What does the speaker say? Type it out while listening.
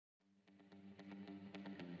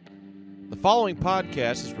The following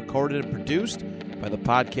podcast is recorded and produced by the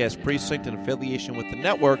Podcast Precinct in affiliation with the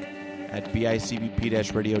network at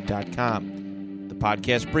bicbp-radio.com. The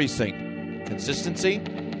Podcast Precinct. Consistency,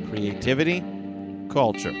 creativity,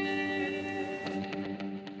 culture.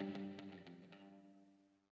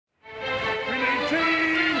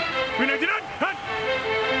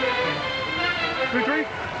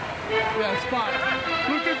 Yeah, spot.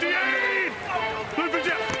 Blue 58! Blue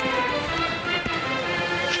 58!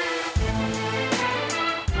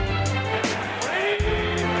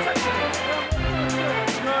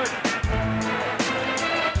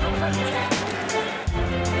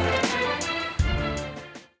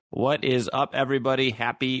 What is up, everybody?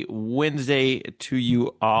 Happy Wednesday to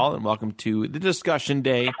you all, and welcome to the discussion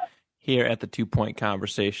day here at the 2 Point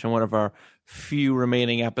Conversation, one of our few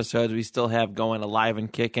remaining episodes we still have going alive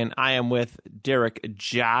and kicking. I am with Derek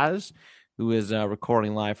Jazz, who is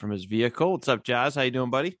recording live from his vehicle. What's up, Jazz? How you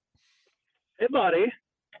doing, buddy? Hey, buddy.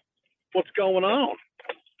 What's going on?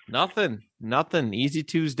 Nothing. Easy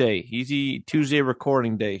Tuesday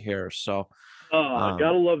recording day here. So,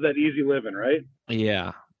 gotta love that easy living, right?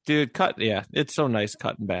 Yeah, dude. It's so nice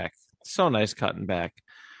cutting back.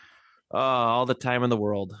 All the time in the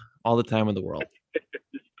world.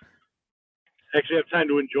 Actually have time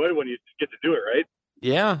to enjoy when you get to do it, right?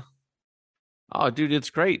 Yeah. Oh, dude, it's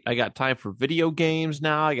great. I got time for video games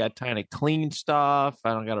now. I got time to clean stuff.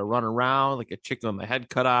 I don't got to run around like a chicken with my head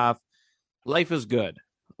cut off. Life is good.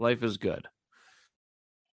 Fantastic.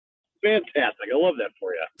 I love that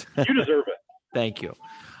for you. You deserve it. Thank you.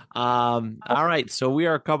 All right. So we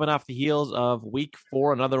are coming off the heels of week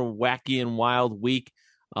 4, another wacky and wild week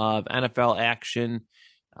of NFL action.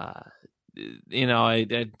 I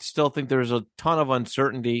still think there's a ton of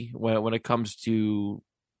uncertainty when it comes to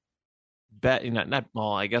betting,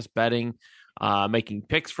 betting, making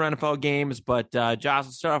picks for NFL games. But Josh,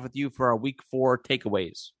 let's start off with you for our week 4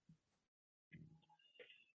 takeaways.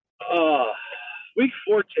 Week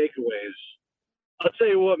 4 takeaways. I'll tell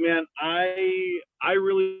you what, man, I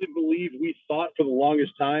really believe we thought for the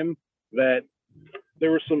longest time that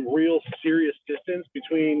there was some real serious distance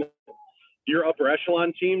between your upper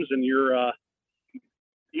echelon teams and your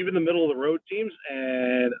even the middle of the road teams.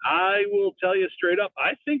 And I will tell you straight up,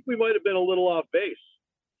 I think we might have been a little off base.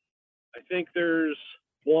 I think there's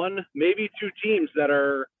one, maybe 2 teams that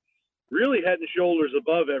are really head and shoulders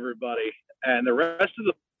above everybody. And the rest of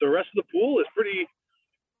the pool is pretty,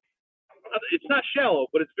 it's not shallow,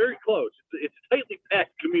 but it's very close. It's a tightly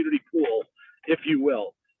packed community pool, if you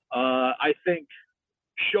will. I think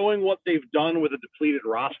showing what they've done with a depleted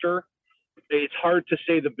roster, it's hard to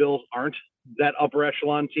say the Bills aren't that upper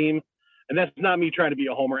echelon team. And that's not me trying to be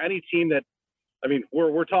a homer. Any team that,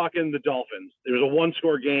 we're talking the Dolphins. There was a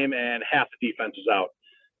 1-score game and half the defense is out.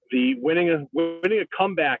 The winning a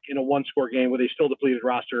comeback in a 1-score game with a still depleted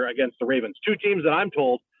roster against the Ravens. 2 teams that I'm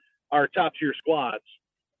told are top tier squads.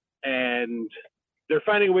 And they're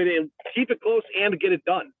finding a way to keep it close and get it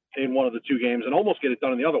done in one of the 2 games and almost get it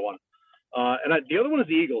done in the other one. The other one is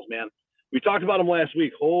the Eagles, man. We talked about them last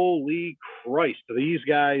week. Holy Christ. These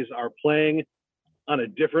guys are playing on a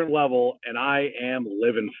different level, and I am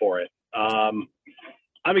living for it. I'm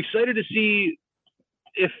excited to see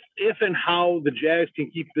if and how the Jags can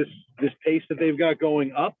keep this pace that they've got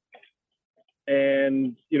going up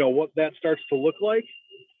and, what that starts to look like.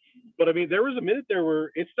 But, there was a minute there where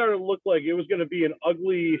it started to look like it was going to be an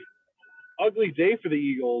ugly day for the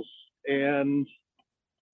Eagles. And,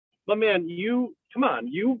 but, man, you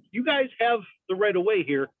guys have the right of way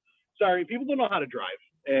here. Sorry, people don't know how to drive,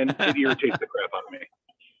 and it irritates the crap out of me.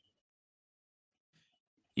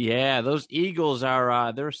 Yeah, those Eagles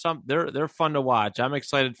are they're fun to watch. I'm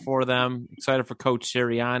excited for them. Excited for Coach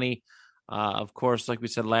Sirianni. Of course, like we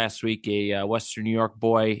said last week, a Western New York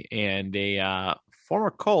boy and a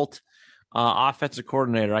former Colt offensive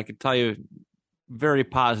coordinator. I can tell you very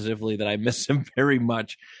positively that I miss him very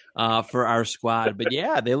much for our squad. But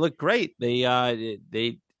yeah, they look great. I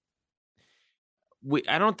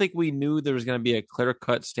don't think we knew there was going to be a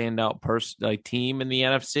clear-cut standout team in the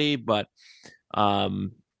NFC, but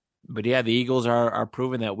yeah, the Eagles are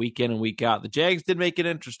proving that week in and week out. The Jags did make it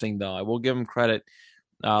interesting, though. I will give them credit,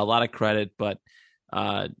 a lot of credit, but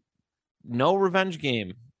no revenge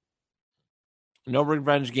game. No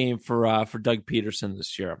revenge game for Doug Peterson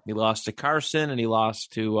this year. He lost to Carson and he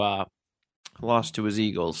lost to his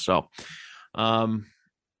Eagles. So, yeah,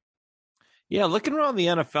 looking around the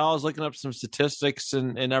NFL, I was looking up some statistics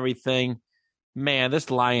and everything. Man, this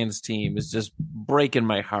Lions team is just breaking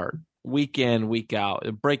my heart. Week in, week out.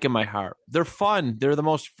 They're breaking my heart. They're fun. They're the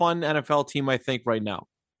most fun NFL team, I think, right now.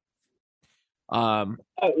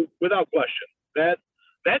 Without question.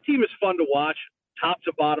 that team is fun to watch, top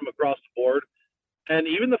to bottom across the board. And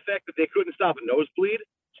even the fact that they couldn't stop a nosebleed,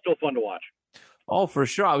 still fun to watch. Oh, for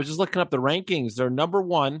sure. I was just looking up the rankings. They're number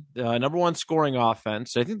one scoring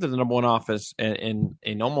offense. I think they're the number one offense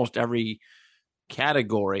in almost every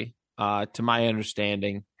category, to my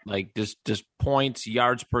understanding, like just points,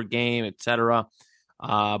 yards per game, etc.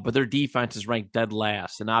 But their defense is ranked dead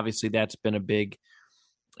last, and obviously that's been a big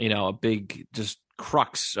just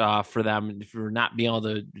crux for them for not being able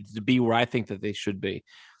to be where I think that they should be.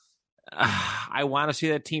 I want to see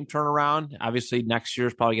that team turn around. Obviously, next year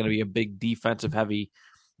is probably going to be a big defensive heavy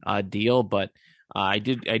deal, but I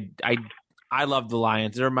love the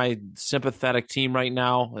Lions. They're my sympathetic team right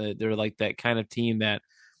now. They're like that kind of team that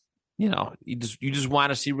you just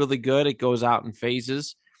want to see really good. It goes out in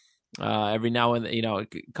phases. Every now and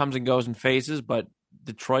it comes and goes in phases, but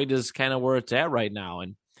Detroit is kind of where it's at right now,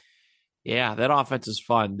 and yeah, that offense is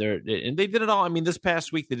fun. They did it all. I mean, this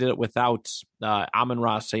past week they did it without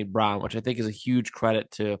Amon-Ra St. Brown, which I think is a huge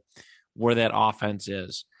credit to where that offense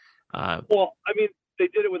is. Well, I mean, they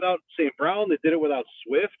did it without St. Brown. They did it without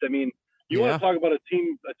Swift. I mean, you want to talk about a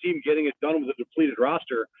team getting it done with a depleted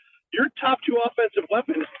roster. Your top two offensive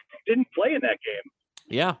weapons didn't play in that game.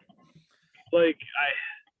 Yeah,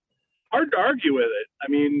 hard to argue with it.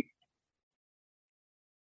 I mean,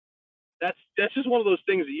 that's just one of those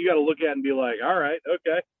things that you got to look at and be like, all right,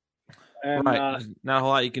 okay. And, right. There's not a whole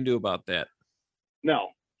lot you can do about that. No.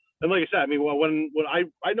 And like I said, I mean, when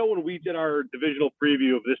I know when we did our divisional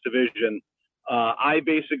preview of this division, I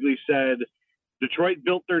basically said Detroit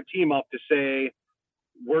built their team up to say,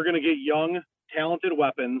 we're going to get young, talented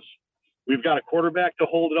weapons. We've got a quarterback to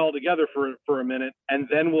hold it all together for a minute, and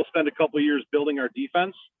then we'll spend a couple of years building our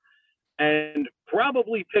defense and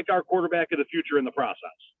probably pick our quarterback of the future in the process.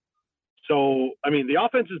 So, I mean, the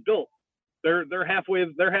offense is built. They're halfway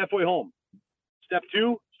home. Step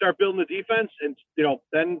two, start building the defense, and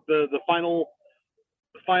then the final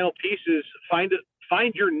piece is find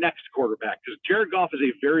your next quarterback, because Jared Goff is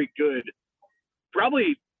a very good,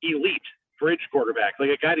 probably elite bridge quarterback, like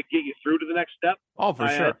a guy to get you through to the next step. Oh, for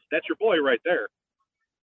sure. That's your boy right there.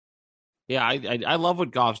 Yeah, I love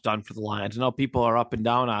what Goff's done for the Lions. I know people are up and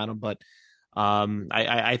down on him, but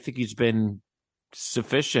I think he's been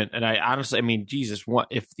sufficient. And I honestly, I mean, Jesus, what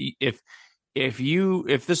if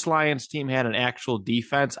this Lions team had an actual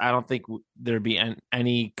defense, I don't think there'd be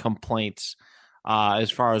any complaints as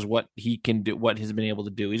far as what he can do, what he's been able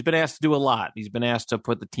to do. He's been asked to do a lot. He's been asked to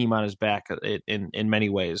put the team on his back in many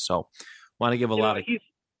ways. So, want to give a lot of.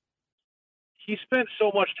 He spent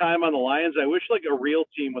so much time on the Lions. I wish like a real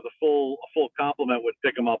team with a full complement would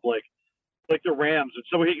pick him up, like the Rams,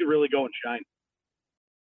 so he could really go and shine.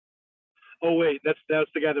 Oh wait, that's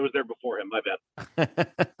the guy that was there before him. My bad.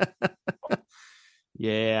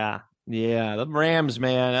 Yeah, the Rams,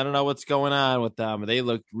 man. I don't know what's going on with them. They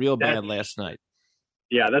looked real bad last night.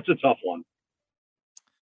 Yeah, that's a tough one.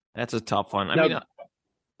 I mean,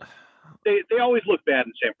 they always look bad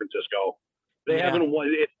in San Francisco. They haven't won.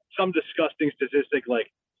 It's some disgusting statistic,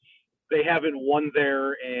 like they haven't won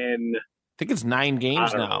there in. I think it's 9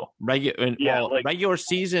 games now. Regular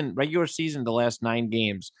season. The last 9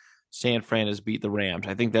 games, San Fran has beat the Rams.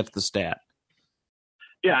 I think that's the stat.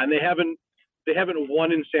 Yeah, and they haven't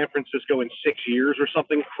won in San Francisco in 6 years or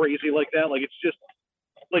something crazy like that. Like, it's just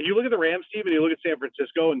like you look at the Rams team and you look at San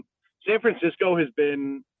Francisco, and San Francisco has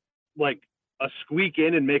been like a squeak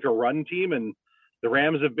in and make a run team, and the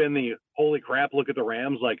Rams have been the holy crap, look at the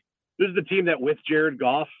Rams. Like, this is the team that with Jared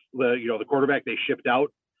Goff, the quarterback they shipped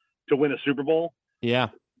out to win a Super Bowl. Yeah.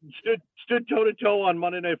 Stood toe to toe on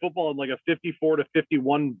Monday Night Football in like a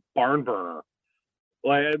 54-51 barn burner.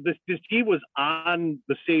 Like, this team was on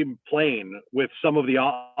the same plane with some of the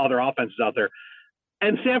other offenses out there,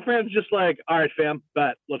 and San Fran's just like, all right, fam,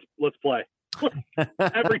 bet let's play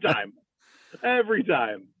every time.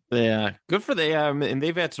 Yeah, good for them, and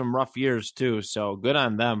they've had some rough years too. So good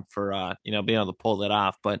on them for being able to pull that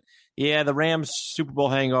off. But yeah, the Rams Super Bowl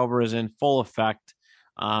hangover is in full effect.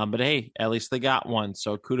 But hey, at least they got one,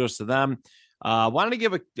 so kudos to them. Wanted to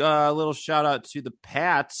give a little shout out to the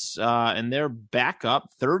Pats and their backup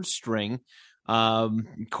third string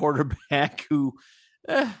quarterback who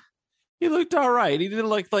he looked all right. He didn't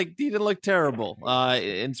look terrible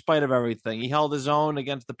in spite of everything. He held his own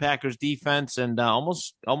against the Packers defense and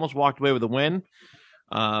almost walked away with a win.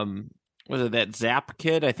 Was it that Zapp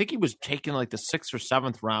kid? I think he was taken like the 6th or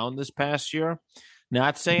 7th round this past year.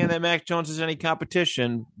 Not saying that Mac Jones is any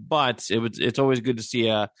competition, but it's always good to see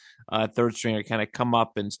a third stringer kind of come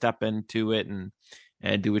up and step into it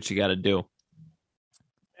and do what you got to do.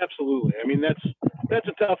 Absolutely. I mean, that's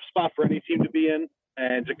a tough spot for any team to be in,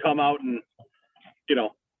 and to come out and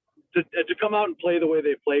to come out and play the way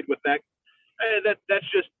they played with that. That's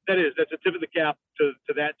a tip of the cap to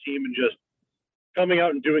that team and just coming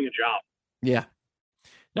out and doing a job. Yeah.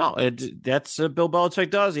 No, that's Bill Belichick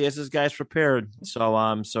does. He has his guys prepared.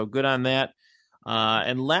 So good on that.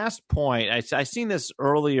 And last point, I seen this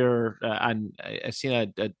earlier I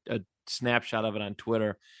seen a snapshot of it on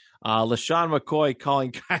Twitter. LaShawn McCoy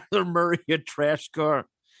calling Kyler Murray a trash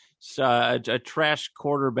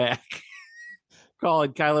quarterback.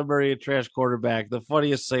 Calling Kyler Murray a trash quarterback. The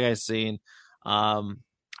funniest thing I've seen.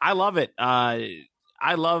 I love it. I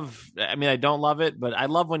don't love it, but I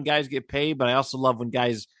love when guys get paid, but I also love when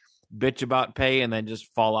guys bitch about pay and then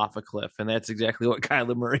just fall off a cliff. And that's exactly what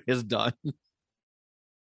Kyler Murray has done.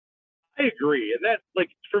 I agree. And that,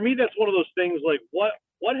 like, for me, that's one of those things, like, what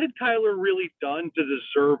had Kyler really done to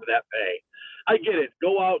deserve that pay? I get it.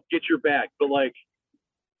 Go out, get your bag. But, like,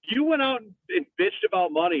 you went out and bitched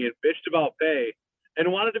about money and bitched about pay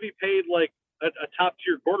and wanted to be paid like a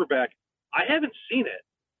top-tier quarterback. I haven't seen it.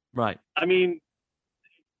 Right. I mean,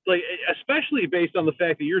 like, especially based on the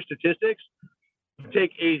fact that your statistics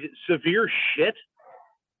take a severe shit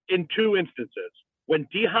in two instances. When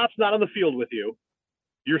D-Hop's not on the field with you,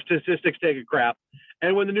 your statistics take a crap.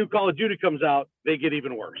 And when the new Call of Duty comes out, they get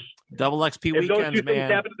even worse. Double XP if weekends, those two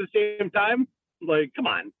things happen at the same time, like, come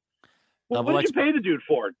on. What did you pay the dude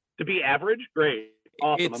for? To be average? Great.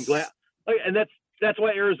 Awesome. I'm glad. Like, and that's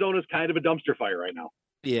why Arizona's kind of a dumpster fire right now.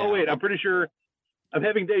 Yeah. Oh, wait, I'm pretty sure I'm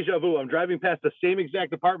having deja vu. I'm driving past the same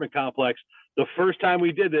exact apartment complex the first time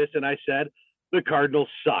we did this, and I said, the Cardinals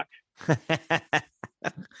suck.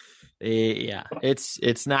 Yeah,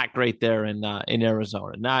 it's not great there in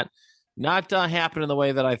Arizona. Not happening the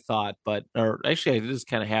way that I thought, or actually it is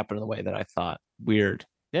kind of happening the way that I thought. Weird.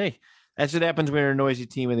 Hey, that's what happens when you're a noisy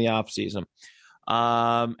team in the offseason.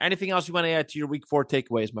 Anything else you want to add to your week 4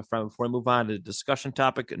 takeaways, my friend, before we move on to the discussion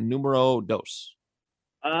topic numero dos?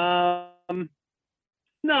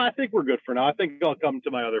 No, I think we're good for now. I think I'll come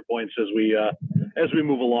to my other points as we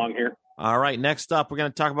move along here. All right, next up, we're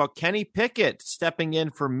going to talk about Kenny Pickett stepping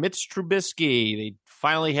in for Mitch Trubisky. They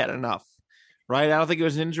finally had enough, right? I don't think it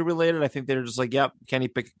was injury related. I think they were just like, yep, Kenny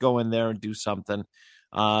Pickett, go in there and do something.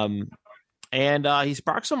 And he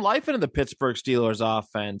sparked some life into the Pittsburgh Steelers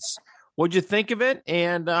offense. What'd you think of it?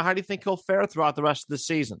 And how do you think he'll fare throughout the rest of the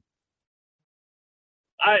season?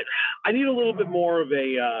 I need a little bit more of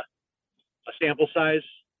a sample size,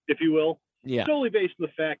 if you will. Yeah. Solely based on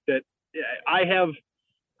the fact that I have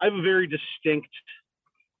a very distinct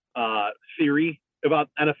theory about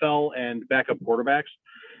NFL and backup quarterbacks,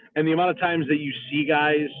 and the amount of times that you see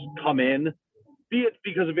guys come in, be it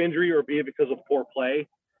because of injury or be it because of poor play,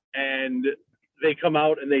 and they come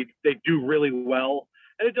out and they do really well.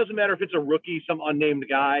 And it doesn't matter if it's a rookie, some unnamed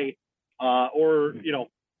guy, or,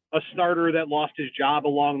 a starter that lost his job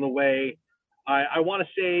along the way. I want to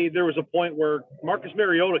say there was a point where Marcus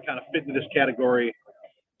Mariota kind of fit into this category.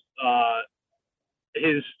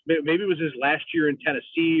 Maybe it was his last year in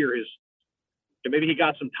Tennessee, or maybe he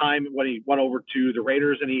got some time when he went over to the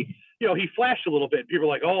Raiders, and he flashed a little bit. People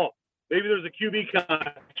were like, oh, maybe there's a QB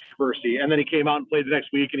controversy, and then he came out and played the next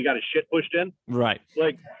week and he got his shit pushed in. Right.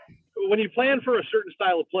 Like, when you plan for a certain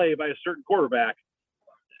style of play by a certain quarterback,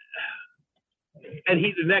 and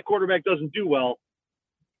that quarterback doesn't do well,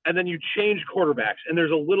 and then you change quarterbacks, and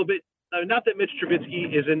there's a little bit, not that Mitch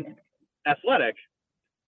Trubisky isn't athletic,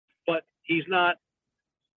 but he's not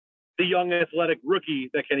the young athletic rookie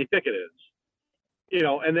that Kenny Pickett is.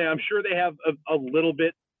 And I'm sure they have a little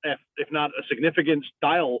bit, if not a significant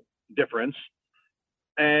style difference,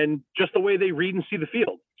 and just the way they read and see the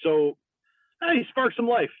field. So he sparked some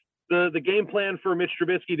life. The game plan for Mitch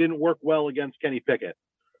Trubisky didn't work well against Kenny Pickett.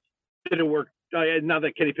 Didn't work. Not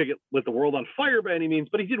that Kenny Pickett lit the world on fire by any means,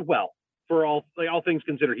 but he did well. For all things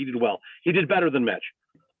considered, he did well. He did better than Mitch.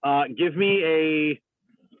 Give me a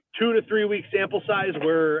 2 to 3 week sample size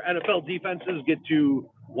where NFL defenses get to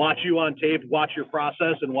watch you on tape, watch your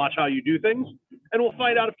process, and watch how you do things, and we'll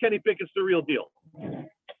find out if Kenny Pickett's the real deal.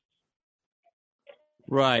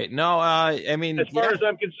 Right. No, I mean, as far as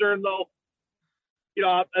I'm concerned, though,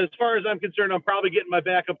 I'm probably getting my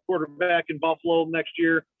backup quarterback in Buffalo next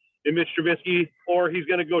year in Mitch Trubisky, or he's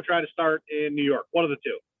going to go try to start in New York. One of the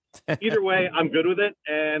two. Either way, I'm good with it,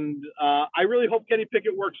 and I really hope Kenny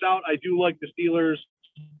Pickett works out. I do like the Steelers.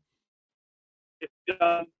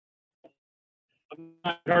 I'm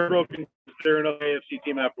not heartbroken. They're an AFC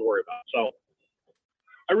team I have to worry about. So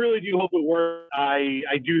I really do hope it works.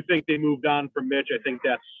 I do think they moved on from Mitch. I think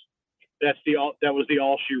that was the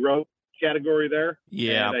all she wrote category there.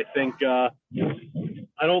 Yeah. And I think I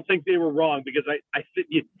don't think they were wrong, because I think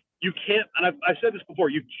you can't, and I've said this before,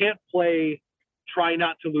 you can't play try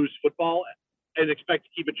not to lose football and expect to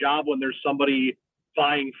keep a job when there's somebody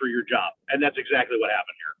vying for your job. And that's exactly what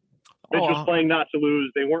happened here. Mitch was playing not to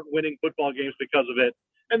lose. They weren't winning football games because of it.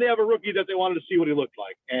 And they have a rookie that they wanted to see what he looked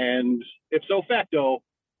like. And ipso facto,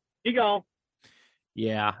 he gone.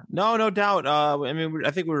 Yeah, no doubt. I mean,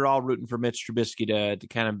 I think we were all rooting for Mitch Trubisky to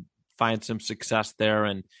kind of find some success there,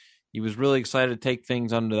 and he was really excited to take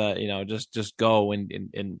things under the, just go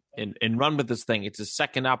and run with this thing. It's his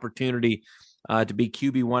second opportunity to be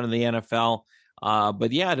QB1 in the NFL.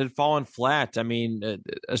 But yeah, it had fallen flat. I mean,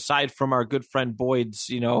 aside from our good friend Boyd's,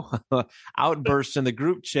 outburst in the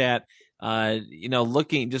group chat,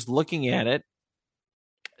 looking at it,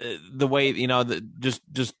 the way,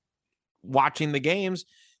 just watching the games,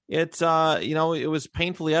 it's it was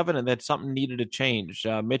painfully evident that something needed to change.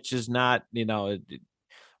 Mitch is not,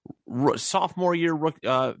 sophomore year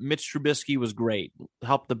Mitch Trubisky was great,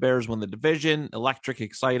 helped the Bears win the division, electric,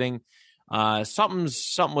 exciting. Something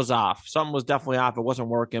was off. Something was definitely off. It wasn't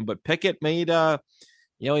working. But Pickett made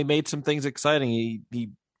he made some things exciting. He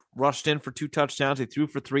rushed in for 2 touchdowns. He threw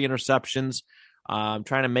for 3 interceptions, trying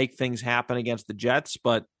to make things happen against the Jets.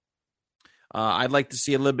 But I'd like to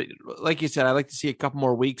see a little bit, like you said, I'd like to see a couple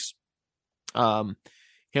more weeks, him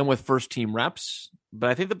with first team reps. But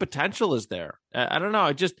I think the potential is there. I don't know.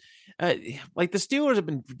 I just like the Steelers have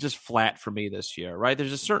been just flat for me this year, right?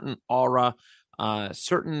 There's a certain aura,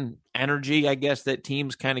 certain energy, I guess, that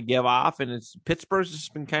teams kind of give off, and Pittsburgh's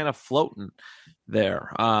just been kind of floating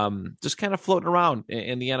there, just kind of floating around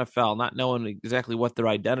in the NFL, not knowing exactly what their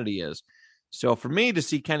identity is. So for me to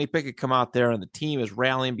see Kenny Pickett come out there and the team is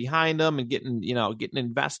rallying behind him and getting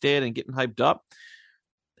invested and getting hyped up,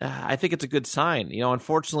 I think it's a good sign.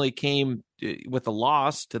 Unfortunately, it came with a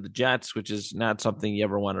loss to the Jets, which is not something you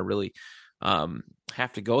ever want to really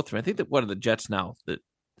have to go through. I think that what are the Jets now?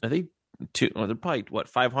 I think they're probably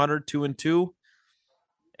 500, 2-2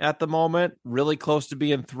 at the moment. Really close to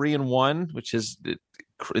being 3-1, which is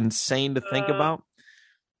insane to think about.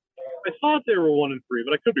 I thought they were 1-3,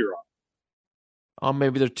 but I could be wrong. Oh,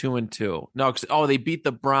 maybe they're 2-2. No, they beat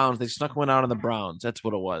the Browns. They snuck one out on the Browns. That's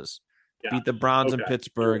what it was. Yeah. Beat the Browns in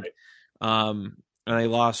Pittsburgh. Right. And they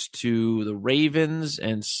lost to the Ravens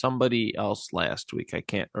and somebody else last week.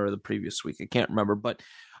 Or the previous week. I can't remember. But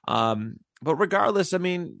regardless, I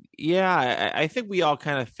mean, yeah, I think we all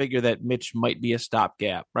kind of figure that Mitch might be a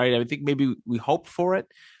stopgap, right? I think maybe we hoped for it,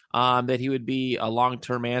 that he would be a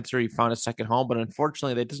long-term answer. He found a second home, but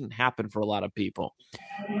unfortunately that doesn't happen for a lot of people.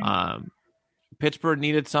 Pittsburgh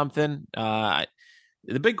needed something.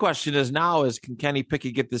 The big question is can Kenny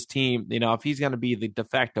Pickett get this team, if he's going to be the de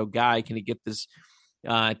facto guy, can he get this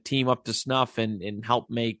team up to snuff and help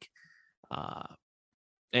make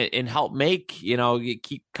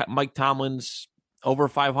keep Mike Tomlin's over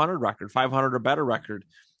 500 record, 500 or better record,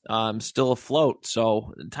 still afloat.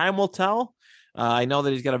 So time will tell. I know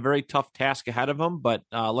that he's got a very tough task ahead of him, but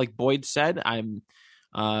like Boyd said, I'm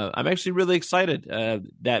actually really excited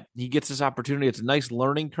that he gets this opportunity. It's a nice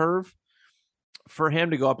learning curve for him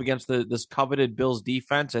to go up against this coveted Bills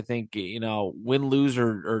defense. I think, win, lose,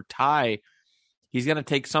 or tie, he's going to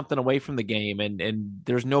take something away from the game. And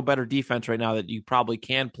there's no better defense right now that you probably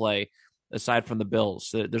can play aside from the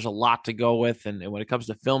Bills. There's a lot to go with. And when it comes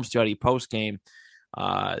to film study post-game,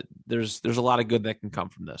 there's a lot of good that can come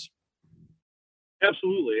from this.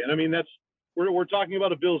 Absolutely. And I mean, we're talking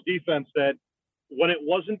about a Bills defense that, when it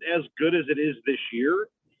wasn't as good as it is this year,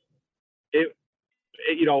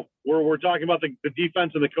 we're talking about the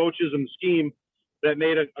defense and the coaches and the scheme that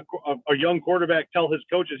made a young quarterback tell his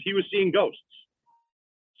coaches he was seeing ghosts.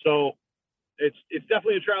 So it's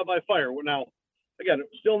definitely a trial by fire. Now, again,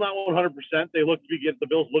 still not 100%. The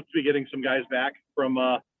Bills look to be getting some guys back from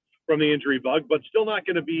the injury bug, but still not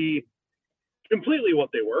going to be completely what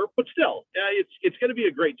they were. But still, it's going to be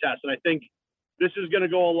a great test, and I think this is going to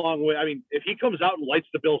go a long way. I mean, if he comes out and lights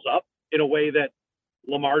the Bills up in a way that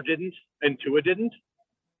Lamar didn't and Tua didn't,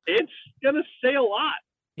 it's going to say a lot.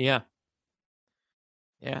 Yeah.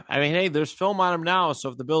 Yeah. I mean, hey, there's film on him now. So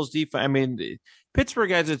if the Bills defense, I mean, Pittsburgh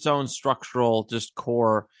has its own structural, just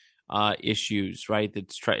core issues, right?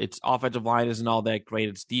 Its offensive line isn't all that great.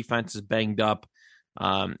 Its defense is banged up.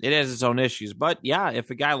 It has its own issues. But yeah, if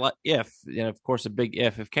of course, a big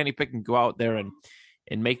if Kenny Pickett can go out there and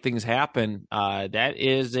make things happen, that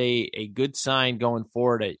is a good sign going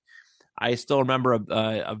forward. I still remember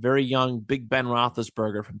a very young Big Ben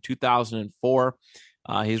Roethlisberger from 2004,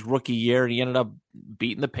 his rookie year, and he ended up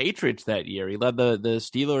beating the Patriots that year. He led the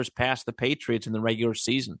Steelers past the Patriots in the regular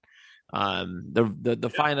season.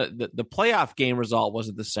 The final playoff game result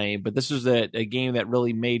wasn't the same, but this was a game that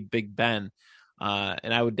really made Big Ben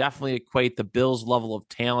And I would definitely equate the Bills' level of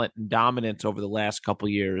talent and dominance over the last couple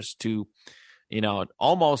of years to,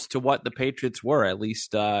 almost to what the Patriots were, at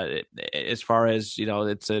least as far as,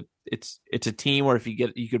 it's a team where if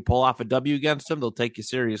you could pull off a W against them, they'll take you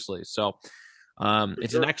seriously. So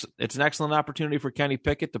it's an excellent opportunity for Kenny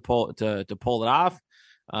Pickett to pull it off.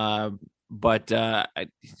 But I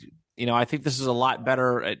think this is a lot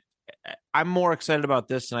better. I'm more excited about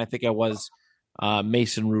this than I think I was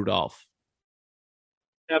Mason Rudolph.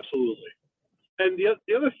 Absolutely. And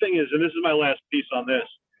the other thing is, and this is my last piece on this,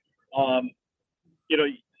 you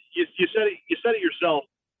said it yourself.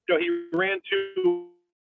 He ran to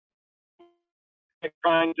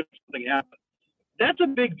trying to make something happen. That's a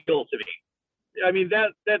big deal to me. I mean,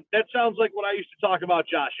 that sounds like what I used to talk about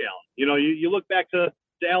Josh Allen. You look back to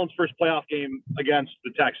Allen's first playoff game against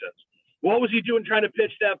the Texans. What was he doing trying to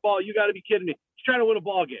pitch that ball? You got to be kidding me. He's trying to win a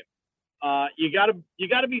ball game. You got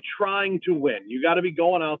to be trying to win. You got to be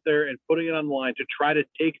going out there and putting it on the line to try to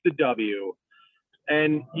take the W.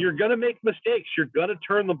 And you're going to make mistakes. You're going to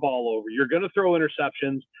turn the ball over. You're going to throw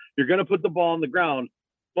interceptions. You're going to put the ball on the ground.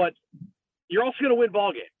 But you're also going to win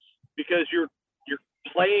ball games because you're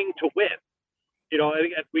playing to win. I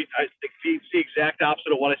think it's the exact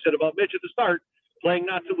opposite of what I said about Mitch at the start, playing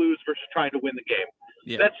not to lose versus trying to win the game.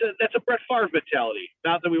 Yeah. That's a Brett Favre mentality.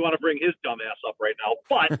 Not that we want to bring his dumb ass up right now,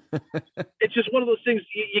 but it's just one of those things.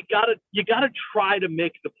 You gotta try to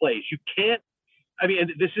make the plays. You can't. I mean,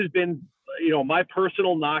 and this has been my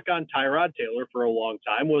personal knock on Tyrod Taylor for a long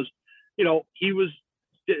time was, he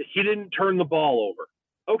didn't turn the ball over.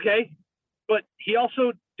 Okay, but he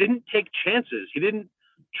also didn't take chances. He didn't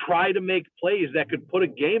try to make plays that could put a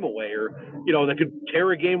game away or that could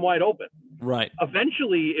tear a game wide open. Right.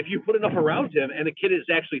 Eventually, if you put enough around him and the kid is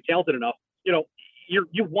actually talented enough,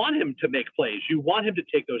 you want him to make plays. You want him to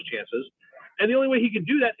take those chances. And the only way he can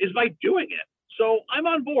do that is by doing it. So I'm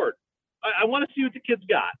on board. I want to see what the kid's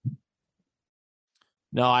got.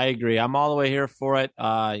 No, I agree. I'm all the way here for it.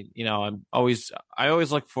 I always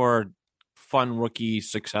look for fun rookie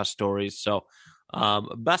success stories. So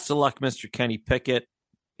best of luck, Mr. Kenny Pickett.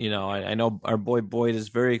 I know our boy Boyd is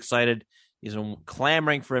very excited. He's been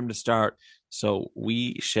clamoring for him to start. So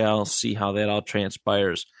we shall see how that all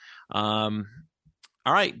transpires. All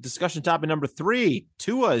right. Discussion topic number 3.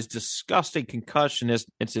 Tua's disgusting concussion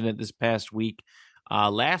incident this past week.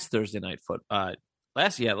 Last Thursday night.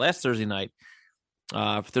 Last Thursday night.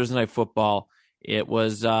 For Thursday Night Football. It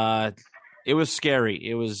was scary.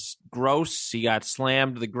 It was gross. He got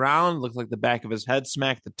slammed to the ground. Looked like the back of his head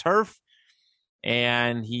smacked the turf.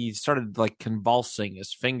 And he started like convulsing.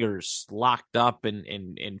 His fingers locked up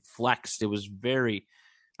and flexed. It was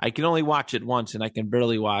I can only watch it once and I can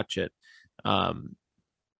barely watch it.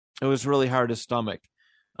 It was really hard to stomach.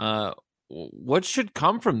 What should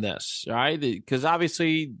come from this? Right? Because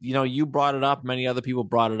obviously, you brought it up. Many other people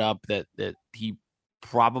brought it up that he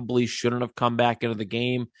probably shouldn't have come back into the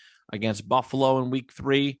game against Buffalo in week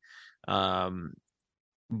 3.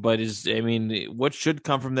 But what should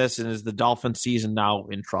come from this, and is the Dolphin season now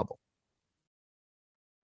in trouble?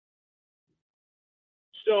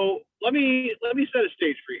 So let me set a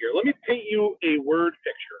stage for you here. Let me paint you a word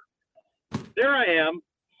picture. There I am,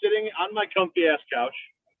 sitting on my comfy ass couch,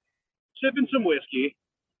 sipping some whiskey,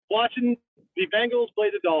 watching the Bengals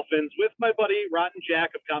play the Dolphins with my buddy Rotten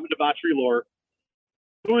Jack of Common Debauchery Lore,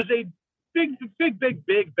 who is a big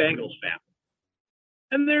Bengals fan.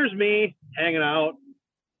 And there's me hanging out,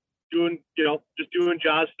 doing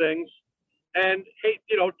Jaws things, and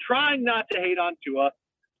trying not to hate on Tua.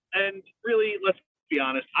 And really, let's be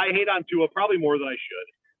honest, I hate on Tua probably more than I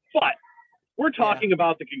should. But we're talking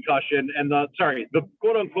about the concussion and the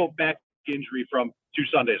quote unquote back injury from 2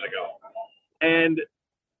 Sundays ago. And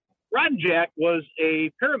Rotten Jack was a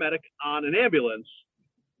paramedic on an ambulance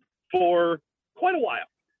for quite a while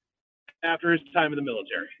after his time in the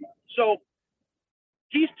military. So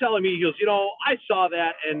he's telling me, he goes, I saw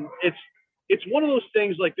that, and it's one of those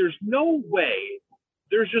things like there's no way,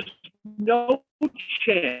 there's just no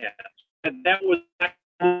chance that was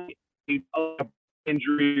actually an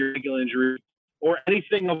injury or legal injury or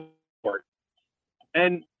anything of the sort.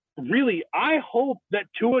 And really, I hope that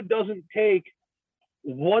Tua doesn't take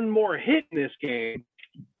one more hit in this game,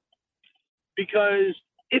 because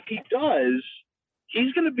if he does,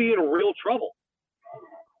 he's going to be in real trouble.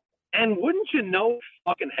 And wouldn't you know it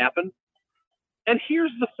fucking happened? And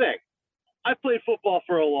here's the thing. I played football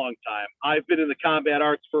for a long time. I've been in the combat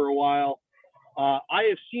arts for a while. I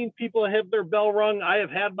have seen people have their bell rung. I have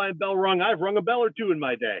had my bell rung. I've rung a bell or 2 in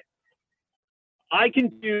my day. I can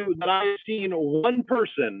do that. I've seen one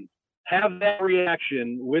person have that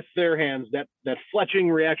reaction with their hands, that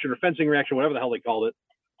fletching reaction or fencing reaction, whatever the hell they called it,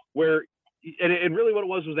 where and really what it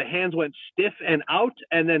was the hands went stiff and out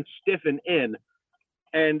and then stiff and in.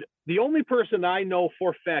 And the only person I know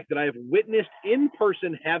for a fact that I have witnessed in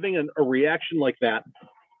person having a reaction like that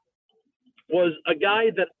was a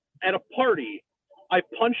guy that at a party, I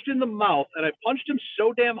punched in the mouth, and I punched him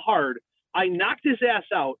so damn hard, I knocked his ass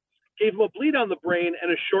out, gave him a bleed on the brain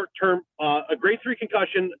and a grade 3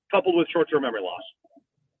 concussion coupled with short-term memory loss.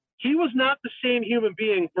 He was not the same human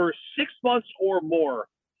being for 6 months or more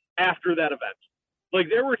after that event. Like,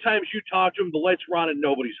 there were times you talked to him, the lights were on, and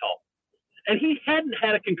nobody's home. And he hadn't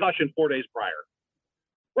had a concussion 4 days prior.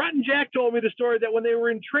 Rotten Jack told me the story that when they were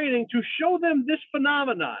in training to show them this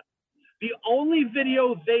phenomenon, the only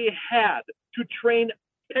video they had to train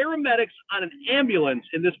paramedics on an ambulance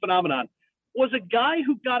in this phenomenon was a guy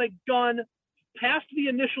who got a gun past the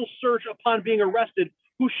initial search upon being arrested,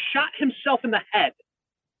 who shot himself in the head.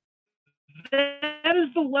 That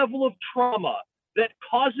is the level of trauma that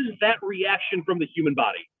causes that reaction from the human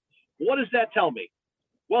body. What does that tell me?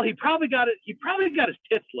 Well, he probably got his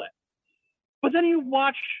tits lit. But then you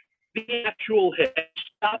watch the actual hit,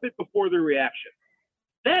 stop it before the reaction.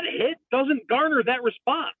 That hit doesn't garner that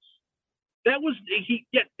response. Did he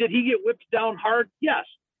get whipped down hard? Yes.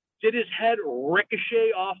 Did his head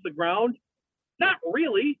ricochet off the ground? Not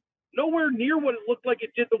really. Nowhere near what it looked like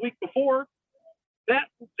it did the week before. That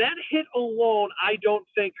hit alone, I don't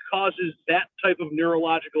think causes that type of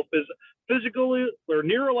physically or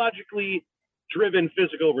neurologically driven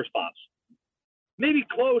physical response. Maybe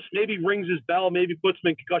close, maybe rings his bell, maybe puts him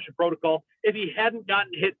in concussion protocol if he hadn't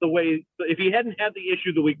gotten hit if he hadn't had the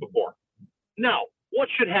issue the week before. Now, what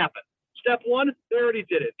should happen? Step one, they already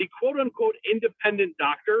did it. The quote-unquote independent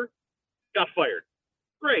doctor got fired.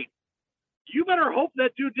 Great. You better hope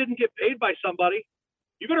that dude didn't get paid by somebody.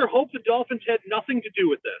 You better hope the Dolphins had nothing to do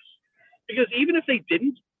with this. Because even if they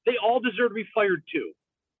didn't, they all deserve to be fired too.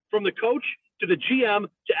 From the coach to the GM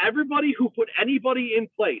to everybody who put anybody in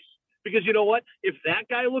place. Because you know what? If that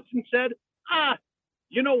guy looks and said,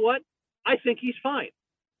 you know what? I think he's fine.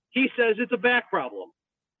 He says it's a back problem.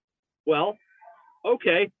 Well,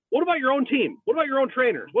 okay. What about your own team? What about your own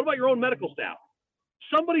trainers? What about your own medical staff?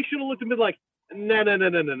 Somebody should have looked at me like, no.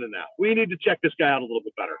 We need to check this guy out a little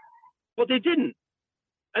bit better. But they didn't.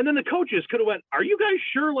 And then the coaches could have went, are you guys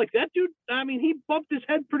sure? Like that dude, I mean, he bumped his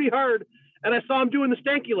head pretty hard, and I saw him doing the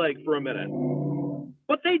stanky leg for a minute.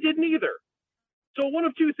 But they didn't either. So one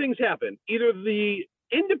of two things happened. Either the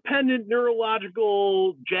independent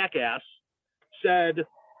neurological jackass said,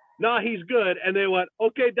 nah, he's good, and they went,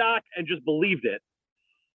 okay, doc, and just believed it.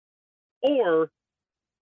 Or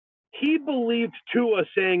he believed Tua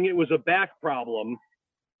saying it was a back problem.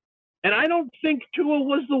 And I don't think Tua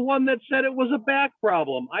was the one that said it was a back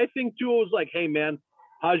problem. I think Tua was like, hey, man,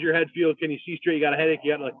 how's your head feel? Can you see straight? You got a headache?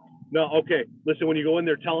 You got like, no, okay. Listen, when you go in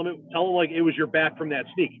there, tell him like it was your back from that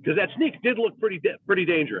sneak. Because that sneak did look pretty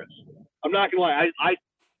dangerous. I'm not going to lie.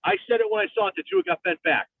 I said it when I saw it that Tua got bent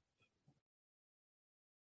back.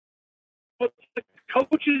 But the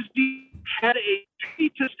coaches had a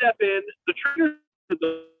duty to step in. The trainers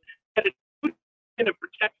had a duty to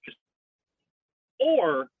protect us.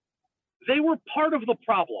 Or they were part of the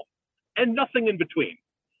problem and nothing in between.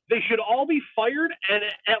 They should all be fired, and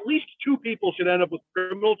at least two people should end up with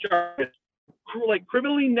criminal charges, like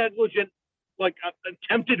criminally negligent, like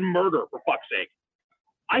attempted murder, for fuck's sake.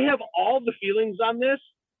 I have all the feelings on this,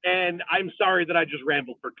 and I'm sorry that I just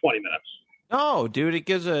rambled for 20 minutes. No, dude, it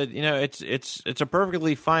gives it's a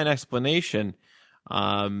perfectly fine explanation,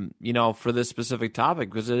 for this specific topic,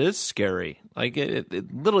 because it is scary. Like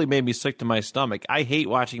it literally made me sick to my stomach. I hate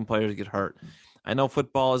watching players get hurt. I know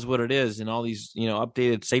football is what it is, and all these,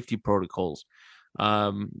 updated safety protocols.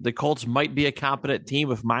 The Colts might be a competent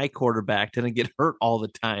team if my quarterback didn't get hurt all the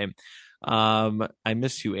time. I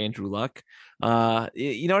miss you, Andrew Luck.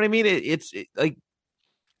 You know what I mean?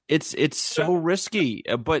 It's so risky,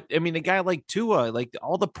 but I mean, a guy like Tua, like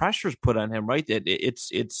all the pressure's put on him, right?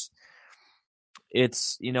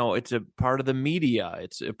 It's a part of the media.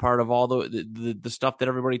 It's a part of all the stuff that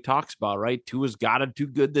everybody talks about, right? Tua's got to do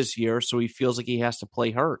good this year, so he feels like he has to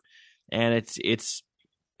play hurt, and it's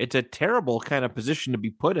a terrible kind of position to be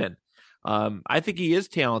put in. I think he is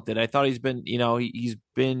talented. I thought he's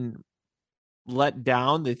been let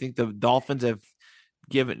down. They think the Dolphins have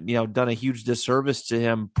done a huge disservice to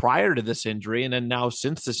him prior to this injury, and then now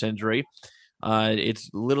since this injury. It's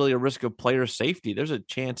literally a risk of player safety. There's a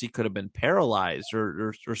chance he could have been paralyzed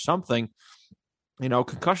or something.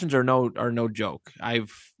 Concussions are no joke.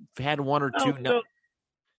 I've had one or two.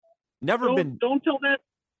 Never been. Don't tell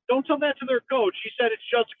Don't tell that to their coach. He said it's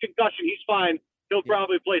just a concussion. He's fine. He'll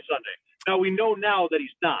probably play Sunday. Now, we know now that he's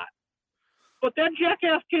not. But that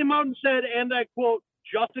jackass came out and said, and I quote,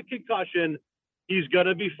 just a concussion. He's going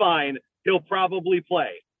to be fine. He'll probably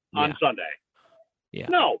play on Sunday. Yeah.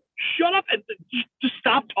 No, shut up and just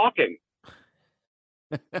stop talking.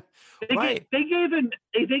 Right. They gave an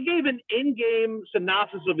in-game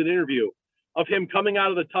synopsis of an interview of him coming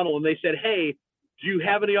out of the tunnel, and they said, hey, do you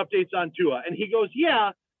have any updates on Tua? And he goes,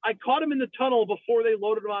 yeah, I caught him in the tunnel before they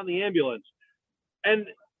loaded him on the ambulance. And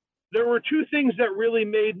there were two things that really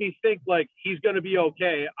made me think like he's going to be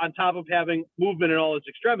okay on top of having movement in all his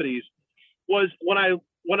extremities was when I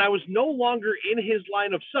was no longer in his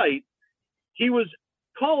line of sight, he was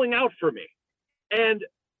calling out for me. And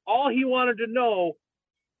all he wanted to know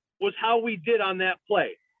was how we did on that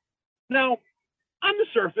play. Now, on the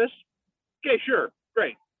surface, okay, sure,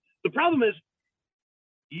 great. The problem is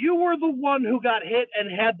you were the one who got hit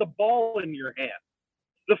and had the ball in your hand.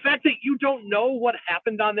 The fact that you don't know what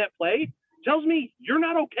happened on that play tells me you're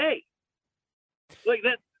not okay. Like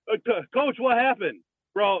that, coach, what happened?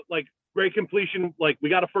 Bro, like, great completion. Like, we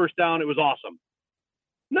got a first down. It was awesome.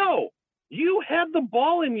 No, you had the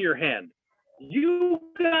ball in your hand. You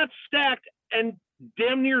got stacked and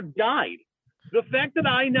damn near died. The fact that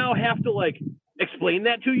I now have to, like, explain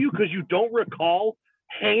that to you because you don't recall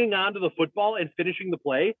hanging on to the football and finishing the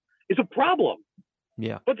play is a problem.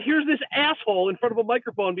 Yeah. But here's this asshole in front of a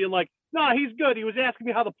microphone being like, no, he's good. He was asking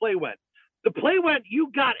me how the play went. The play went,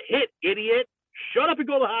 you got hit, idiot. Shut up and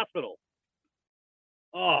go to the hospital.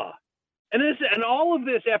 Oh. And all of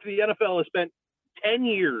this after the NFL has spent 10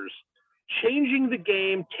 years changing the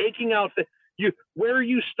game, taking out where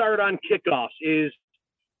you start on kickoffs is,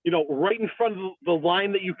 right in front of the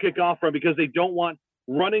line that you kick off from because they don't want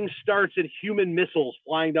running starts and human missiles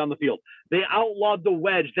flying down the field. They outlawed the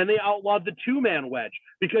wedge. Then they outlawed the two-man wedge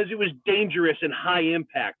because it was dangerous and high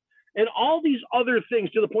impact. And all these other things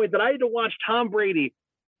to the point that I had to watch Tom Brady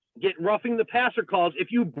get roughing the passer calls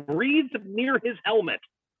if you breathed near his helmet.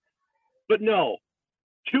 But no,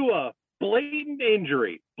 Tua, blatant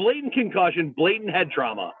injury, blatant concussion, blatant head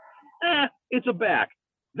trauma. It's a back.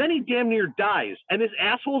 Then he damn near dies, and this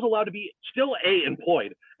asshole's allowed to be still A,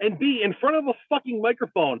 employed, and B, in front of a fucking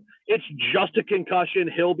microphone. It's just a concussion.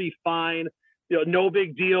 He'll be fine. No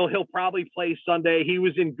big deal. He'll probably play Sunday. He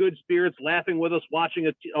was in good spirits, laughing with us, watching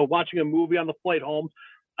a movie on the flight home.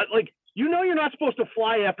 You're not supposed to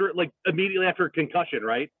fly immediately after a concussion,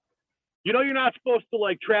 right? You're not supposed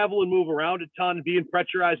to travel and move around a ton, be in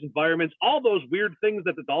pressurized environments, all those weird things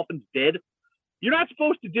that the Dolphins did. You're not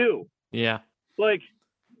supposed to do. Yeah.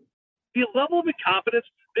 The level of incompetence,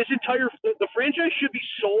 the franchise should be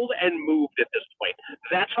sold and moved at this point.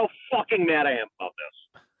 That's how fucking mad I am about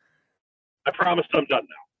this. I promise I'm done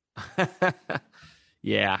now.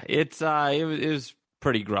 Yeah, it was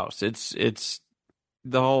pretty gross. It's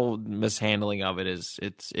the whole mishandling of it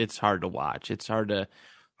it's hard to watch. It's hard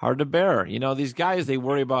to bear. These guys, they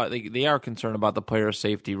worry about, they are concerned about the player's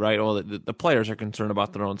safety, right? Well, the players are concerned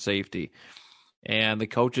about their own safety. And the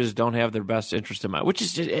coaches don't have their best interest in mind, which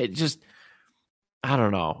is just I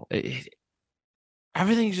don't know.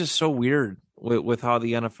 Everything's just so weird with how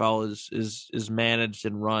the NFL is managed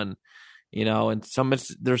and run, and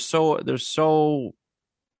they're so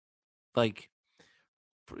like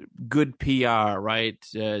good PR, right?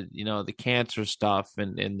 The cancer stuff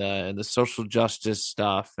and the social justice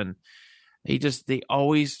stuff, and they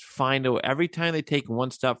always find every time they take one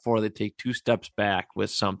step forward, they take two steps back with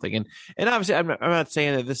something. And obviously, I'm not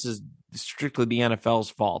saying that this is strictly the NFL's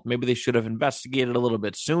fault. Maybe they should have investigated a little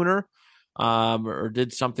bit sooner, or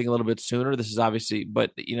did something a little bit sooner. This is obviously, but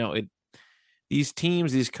these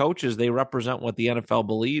teams, these coaches, they represent what the NFL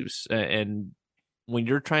believes. And when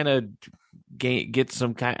you're trying to get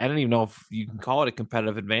some kind, I don't even know if you can call it a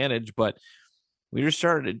competitive advantage, but we just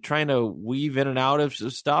started trying to weave in and out of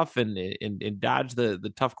stuff and dodge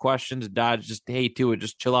the tough questions, dodge just, hey, Tua,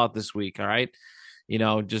 just chill out this week. All right.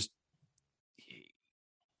 Just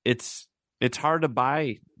it's hard to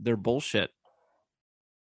buy their bullshit.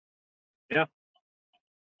 Yeah.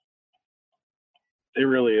 It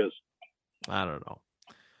really is. I don't know.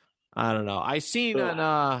 I seen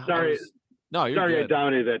sorry. No, you're sorry good. I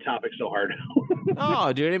dominated that topic so hard.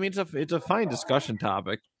 No, dude. I mean, it's a fine discussion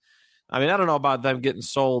topic. I mean, I don't know about them getting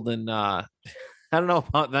sold and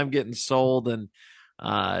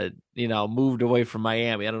moved away from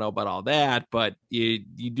Miami. I don't know about all that, but you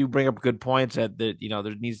do bring up good points that there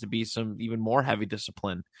needs to be some even more heavy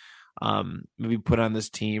discipline, maybe put on this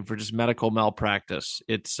team for just medical malpractice.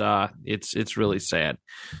 It's really sad.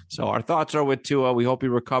 So our thoughts are with Tua. We hope he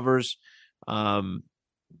recovers.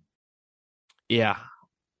 Yeah.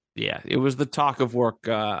 Yeah, it was the talk of work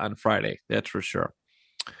on Friday. That's for sure.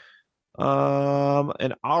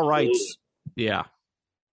 And all right. Absolutely. Yeah.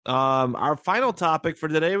 Our final topic for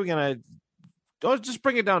today, we're gonna just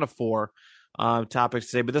bring it down to four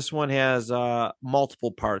topics today, but this one has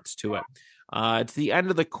multiple parts to it. It's the end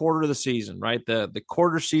of the quarter of the season, right? The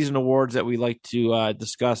quarter season awards that we like to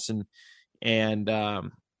discuss and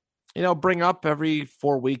bring up every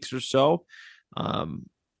 4 weeks or so.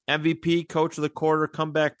 MVP, coach of the quarter,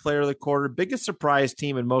 comeback player of the quarter, biggest surprise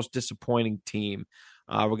team, and most disappointing team.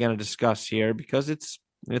 We're going to discuss here because it's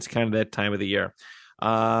kind of that time of the year.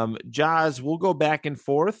 Jaz, we'll go back and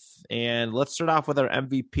forth, and let's start off with our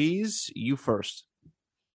MVPs. You first.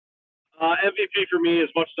 MVP for me, as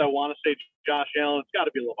much as I want to say Josh Allen, it's got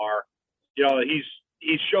to be Lamar. You know,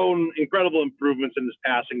 he's shown incredible improvements in his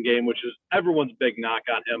passing game, which is everyone's big knock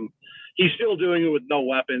on him. He's still doing it with no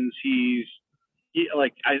weapons. Him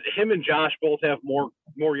and Josh both have more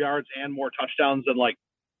yards and more touchdowns than like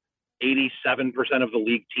 87% of the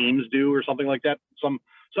league teams do, or something like that. Some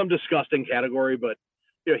disgusting category, but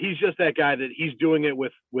you know, he's just that guy that he's doing it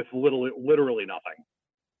with literally nothing.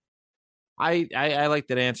 I like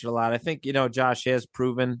that answer a lot. I think, Josh has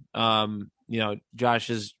proven, Josh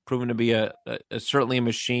has proven to be a certainly a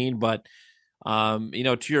machine, but,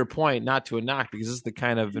 to your point, not to a knock, because this is the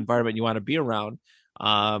kind of environment you want to be around.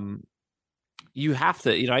 You have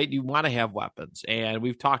to, you want to have weapons. And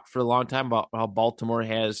we've talked for a long time about how Baltimore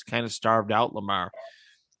has kind of starved out Lamar.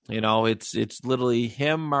 It's literally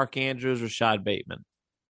him, Mark Andrews, Rashad Bateman.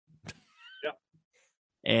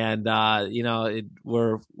 And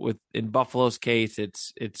we're in Buffalo's case,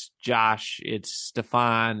 it's Josh, it's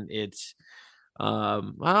Stephon, it's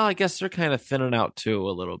I guess they're kind of thinning out too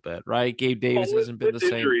a little bit, right? Gabe Davis hasn't been the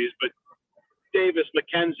same. Injuries, but Davis,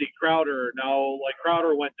 McKenzie, Crowder. Now, like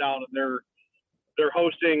Crowder went down, and they're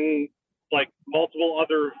hosting like multiple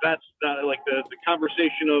other vets. Like the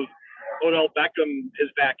conversation of Odell Beckham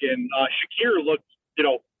is back in. Shakir looked, in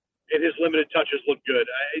his limited touches, looked good.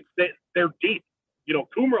 They're deep.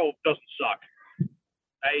 Kumro doesn't suck.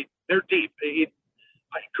 They're deep.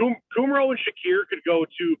 Kumro and Shakir could go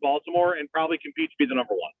to Baltimore and probably compete to be the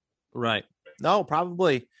number one. Right. No,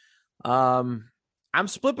 probably. I'm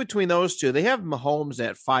split between those two. They have Mahomes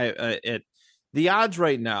at 5. At the odds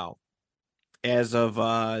right now, as of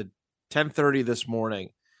 10:30 this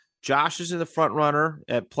morning, Josh is in the front runner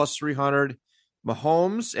at plus 300.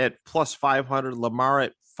 Mahomes at plus 500. Lamar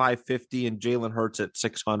at 550, and Jalen Hurts at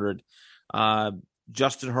 600.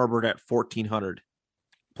 Justin Herbert at 1,400,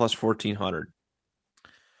 plus 1,400.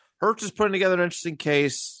 Hurts is putting together an interesting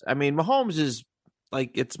case. I mean, Mahomes is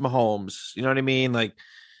like, it's Mahomes. You know what I mean? Like,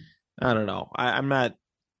 I don't know. I'm not.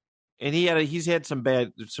 And he's had some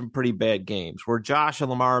pretty bad games where Josh and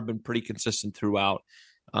Lamar have been pretty consistent throughout.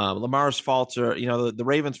 Lamar's faults are, the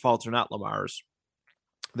Ravens' faults are not Lamar's.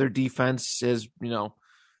 Their defense is,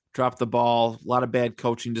 dropped the ball, a lot of bad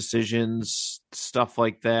coaching decisions, stuff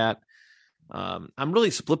like that. I'm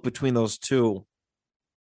really split between those two.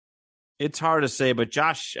 It's hard to say, but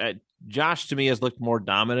Josh to me has looked more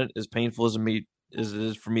dominant, as painful as it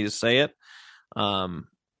is for me to say it.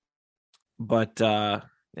 But I'm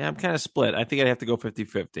kind of split. I think I'd have to go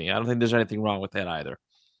 50-50. I don't think there's anything wrong with that either.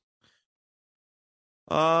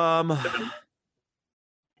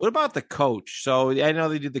 What about the coach? So I know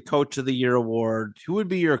they did the Coach of the Year award. Who would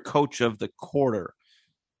be your coach of the quarter?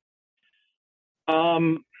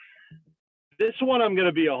 This one I'm going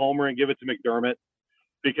to be a homer and give it to McDermott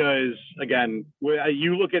because, again,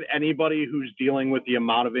 you look at anybody who's dealing with the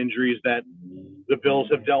amount of injuries that the Bills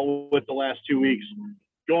have dealt with the last 2 weeks,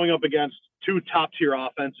 going up against two top-tier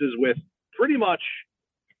offenses with pretty much,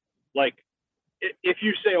 like, if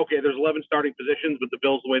you say, okay, there's 11 starting positions, but the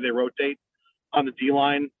Bills, the way they rotate on the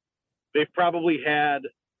D-line, they've probably had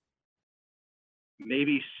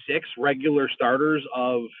maybe 6 regular starters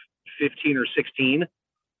of 15 or 16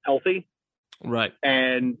 healthy. Right.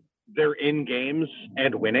 And they're in games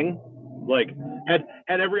and winning. Like, had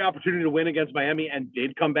every opportunity to win against Miami and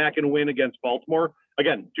did come back and win against Baltimore.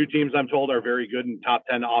 Again, two teams I'm told are very good in top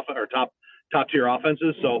 10 or top tier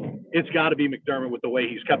offenses. So it's got to be McDermott with the way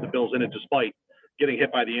he's kept the Bills in it despite getting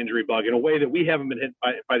hit by the injury bug in a way that we haven't been hit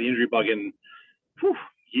by the injury bug in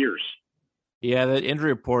years. Yeah, the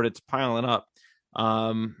injury report, it's piling up.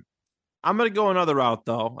 I'm going to go another route,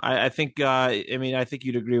 though. I think, I think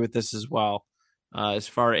you'd agree with this as well. As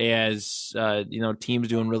far as, teams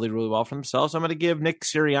doing really, really well for themselves, I'm going to give Nick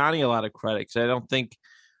Sirianni a lot of credit because I don't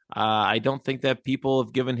think that people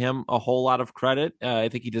have given him a whole lot of credit. I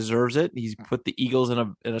think he deserves it. He's put the Eagles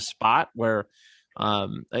in a spot where,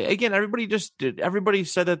 again, everybody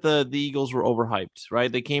said that the Eagles were overhyped,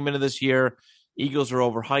 right? They came into this year. Eagles are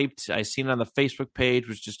overhyped. I seen it on the Facebook page,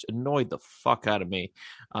 which just annoyed the fuck out of me.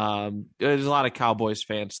 There's a lot of Cowboys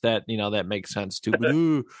fans that that makes sense too. But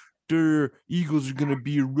the Eagles are gonna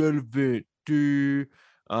be irrelevant. And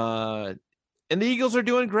the Eagles are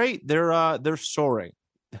doing great. They're soaring.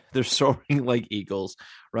 They're soaring like eagles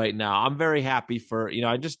right now. I'm very happy for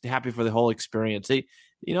I'm just happy for the whole experience.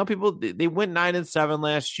 People they went 9-7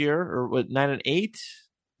 last year, or what 9-8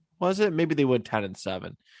 was it? Maybe they went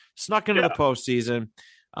 10-7. Snuck into the postseason,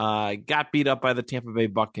 got beat up by the Tampa Bay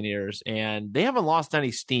Buccaneers, and they haven't lost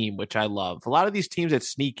any steam, which I love. A lot of these teams that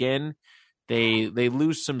sneak in, they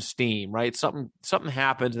lose some steam, right? Something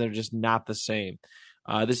happens and they're just not the same.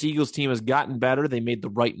 This Eagles team has gotten better. They made the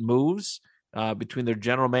right moves between their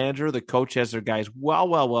general manager. The coach has their guys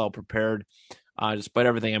well prepared, despite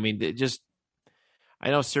everything. I mean, I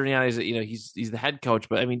know Sirianni's he's the head coach,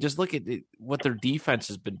 but I mean, just look at what their defense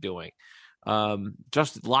has been doing.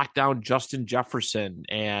 Just locked down Justin Jefferson,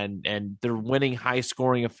 and they're winning high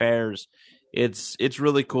scoring affairs. It's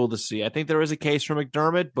really cool to see. I think there is a case for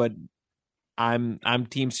McDermott, but I'm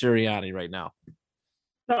Team Sirianni right now.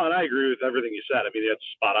 No, and I agree with everything you said. I mean, that's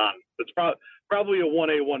spot on. It's probably a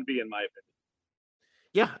 1A, 1B in my opinion.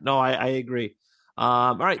 Yeah, no, I agree.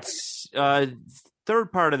 All right,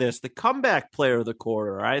 third part of this, the comeback player of the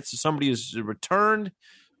quarter. All right, so somebody who's returned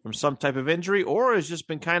from some type of injury or has just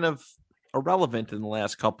been kind of irrelevant in the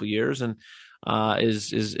last couple of years and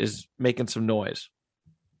is making some noise.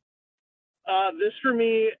 This for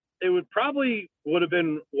me, it would have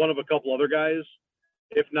been one of a couple other guys,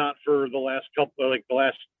 if not for the last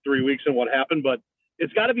 3 weeks and what happened. But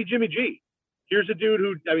it's got to be Jimmy G. Here's a dude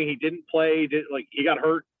who, I mean, he didn't play, he got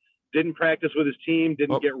hurt, didn't practice with his team,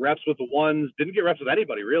 didn't get reps with the ones, didn't get reps with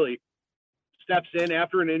anybody really. Steps in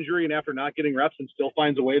after an injury and after not getting reps and still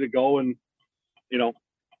finds a way to go and,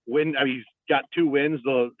 win. I mean, he's got 2 wins.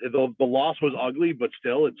 The loss was ugly, but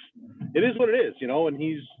still it is what it is, and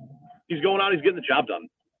he's going out, he's getting the job done.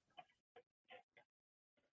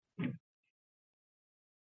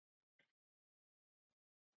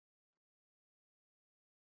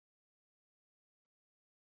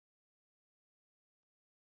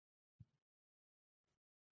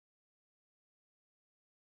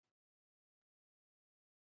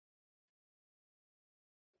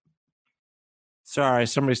 Sorry,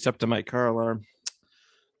 somebody stepped on my car alarm.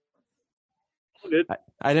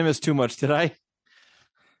 I didn't miss too much, did I?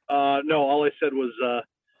 No, all I said was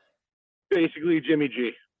basically Jimmy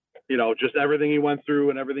G. Just everything he went through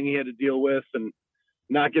and everything he had to deal with and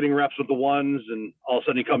not getting reps with the ones. And all of a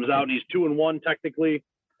sudden he comes out and he's 2-1 technically,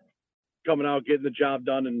 coming out, getting the job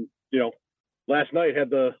done. And, last night had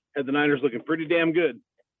the Niners looking pretty damn good.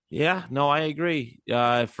 Yeah, no, I agree.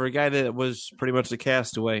 For a guy that was pretty much a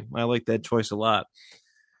castaway, I like that choice a lot.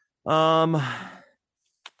 This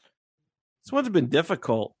one's been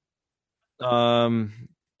difficult.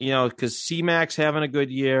 Because C-Mac's having a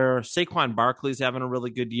good year. Saquon Barkley's having a really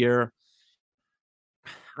good year.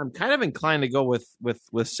 I'm kind of inclined to go with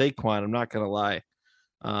Saquon. I'm not going to lie.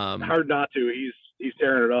 Hard not to. He's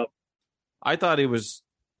tearing it up. I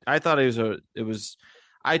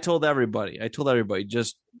told everybody,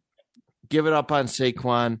 just give it up on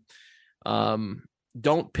Saquon.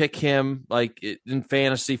 Don't pick him like in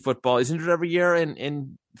fantasy football. He's injured every year,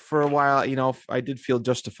 and for a while, I did feel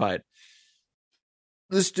justified.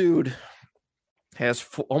 This dude has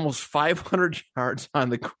almost 500 yards on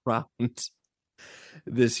the ground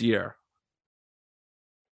this year.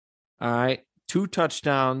 All right, 2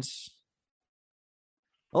 touchdowns.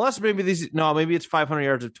 Unless maybe it's 500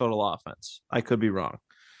 yards of total offense. I could be wrong.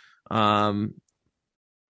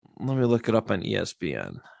 Let me look it up on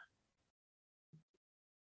ESPN.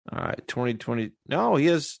 All right, 2020. No, he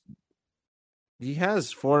has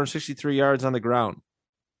 463 yards on the ground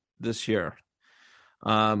this year,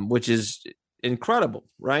 which is incredible,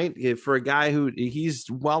 right? For a guy who he's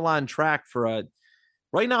well on track for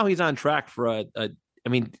right now he's on track for I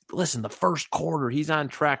mean, listen, the first quarter, he's on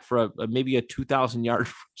track for maybe a 2,000-yard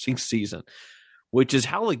rushing season, which is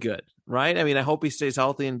hella good, right? I mean, I hope he stays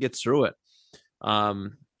healthy and gets through it.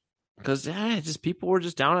 Because just people were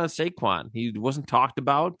just down on Saquon. He wasn't talked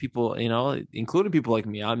about. People, including people like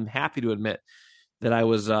me. I'm happy to admit that I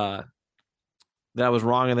was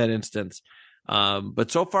wrong in that instance. But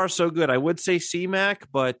so far, so good. I would say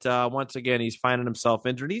C-Mac, but once again, he's finding himself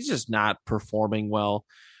injured. He's just not performing well.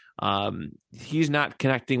 He's not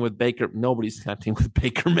connecting with Baker. Nobody's connecting with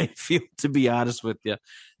Baker Mayfield, to be honest with you.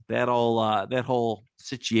 That whole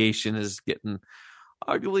situation is getting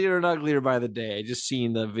uglier and uglier by the day. I just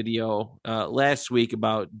seen the video last week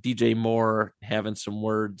about DJ Moore having some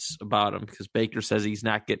words about him because Baker says he's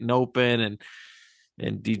not getting open, and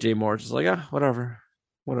And DJ Moore's just like, whatever.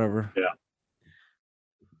 Yeah.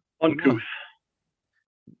 Uncouth.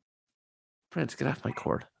 Prince, get off my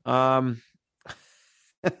cord. All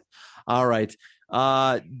right.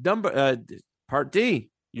 Part D,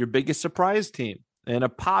 your biggest surprise team in a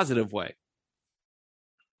positive way.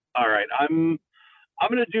 All right. I'm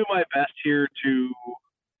going to do my best here to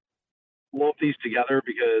lump these together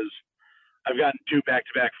because I've gotten 2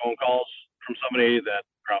 back-to-back phone calls from somebody that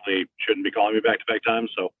probably shouldn't be calling me back-to-back times.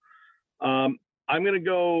 So I'm going to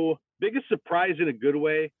go biggest surprise in a good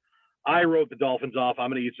way. I wrote the Dolphins off. I'm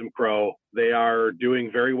going to eat some crow. They are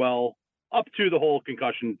doing very well up to the whole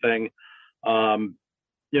concussion thing.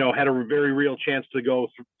 Had a very real chance to go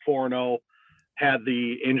 4-0 had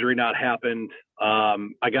the injury not happened.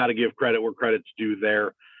 I got to give credit where credit's due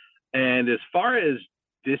there. And as far as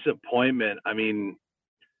disappointment, I mean,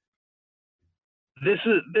 this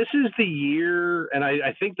is the year, and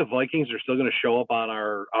I think the Vikings are still going to show up on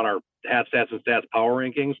our Hat Stats and Stats power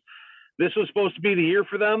rankings. This was supposed to be the year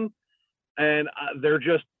for them, and they're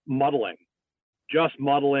just muddling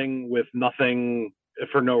with nothing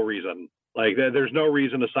for no reason. Like there's no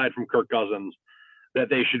reason aside from Kirk Cousins that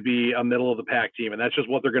they should be a middle of the pack team, and that's just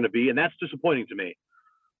what they're going to be, and that's disappointing to me.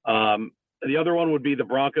 The other one would be the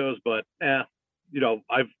Broncos, but I've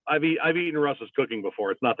eaten Russ's cooking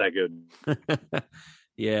before. It's not that good.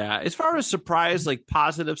 Yeah, as far as surprise, like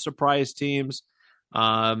positive surprise teams,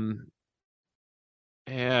 yeah,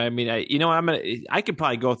 I mean, I could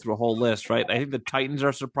probably go through a whole list, right? I think the Titans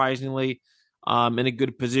are surprisingly in a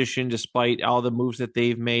good position despite all the moves that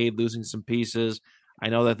they've made, losing some pieces. I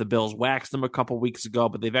know that the Bills waxed them a couple weeks ago,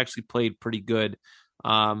 but they've actually played pretty good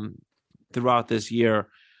throughout this year.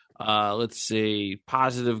 Let's see,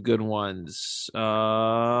 positive good ones. I'll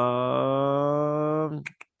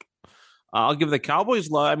give the Cowboys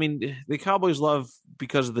love. I mean, the Cowboys love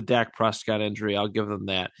because of the Dak Prescott injury. I'll give them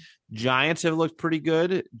that. Giants have looked pretty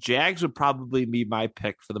good. Jags would probably be my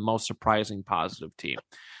pick for the most surprising positive team.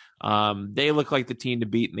 They look like the team to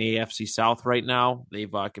beat in the AFC South right now.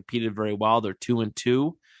 They've competed very well. They're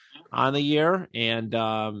 2-2 on the year, and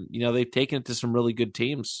they've taken it to some really good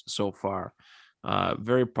teams so far.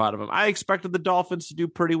 Very proud of them. I expected the Dolphins to do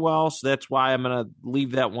pretty well, so that's why I'm going to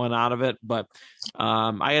leave that one out of it. But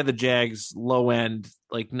I had the Jags low end,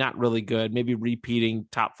 like not really good, maybe repeating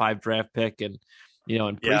top 5 draft pick, and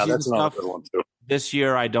in preseason stuff. Good one too. This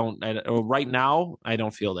year, right now, I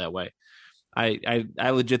don't feel that way. I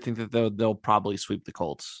legit think that they'll probably sweep the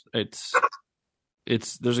Colts.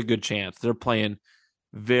 There's a good chance. They're playing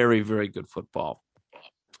very, very good football.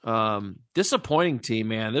 Disappointing team,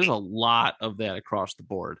 man. There's a lot of that across the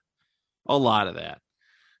board. A lot of that.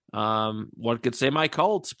 One could say my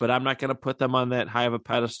Colts, but I'm not going to put them on that high of a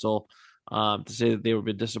pedestal to say that they would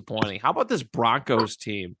be disappointing. How about this Broncos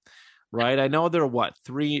team? Right? I know they're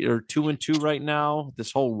 2-2 right now.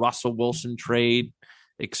 This whole Russell Wilson trade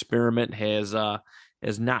experiment has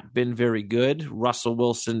not been very good. Russell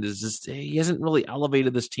Wilson he hasn't really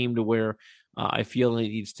elevated this team to where I feel he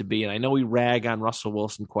needs to be. And I know we rag on Russell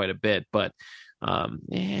Wilson quite a bit, but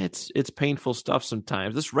it's painful stuff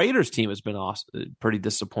sometimes. This Raiders team has been pretty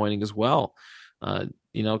disappointing as well.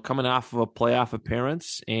 Coming off of a playoff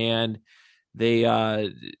appearance, and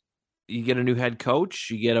you get a new head coach,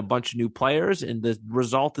 you get a bunch of new players, and the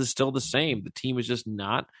result is still the same. The team is just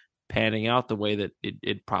not panning out the way that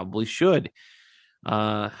it probably should.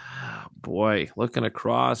 Boy, looking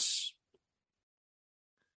across,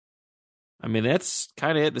 I mean, that's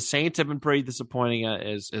kind of it. The Saints have been pretty disappointing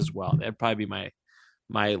as well. That'd probably be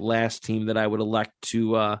my last team that I would elect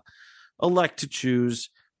to choose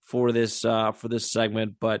for this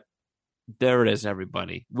segment. But there it is,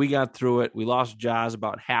 everybody. We got through it. We lost Jaws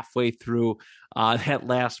about halfway through that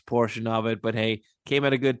last portion of it. But hey, came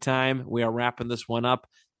at a good time. We are wrapping this one up.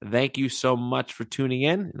 Thank you so much for tuning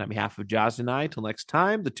in. And on behalf of Jaws and I, till next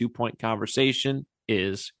time, the 2-point conversation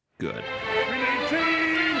is good.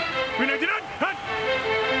 319. 399.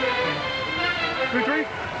 33.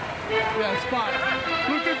 Yeah, spot.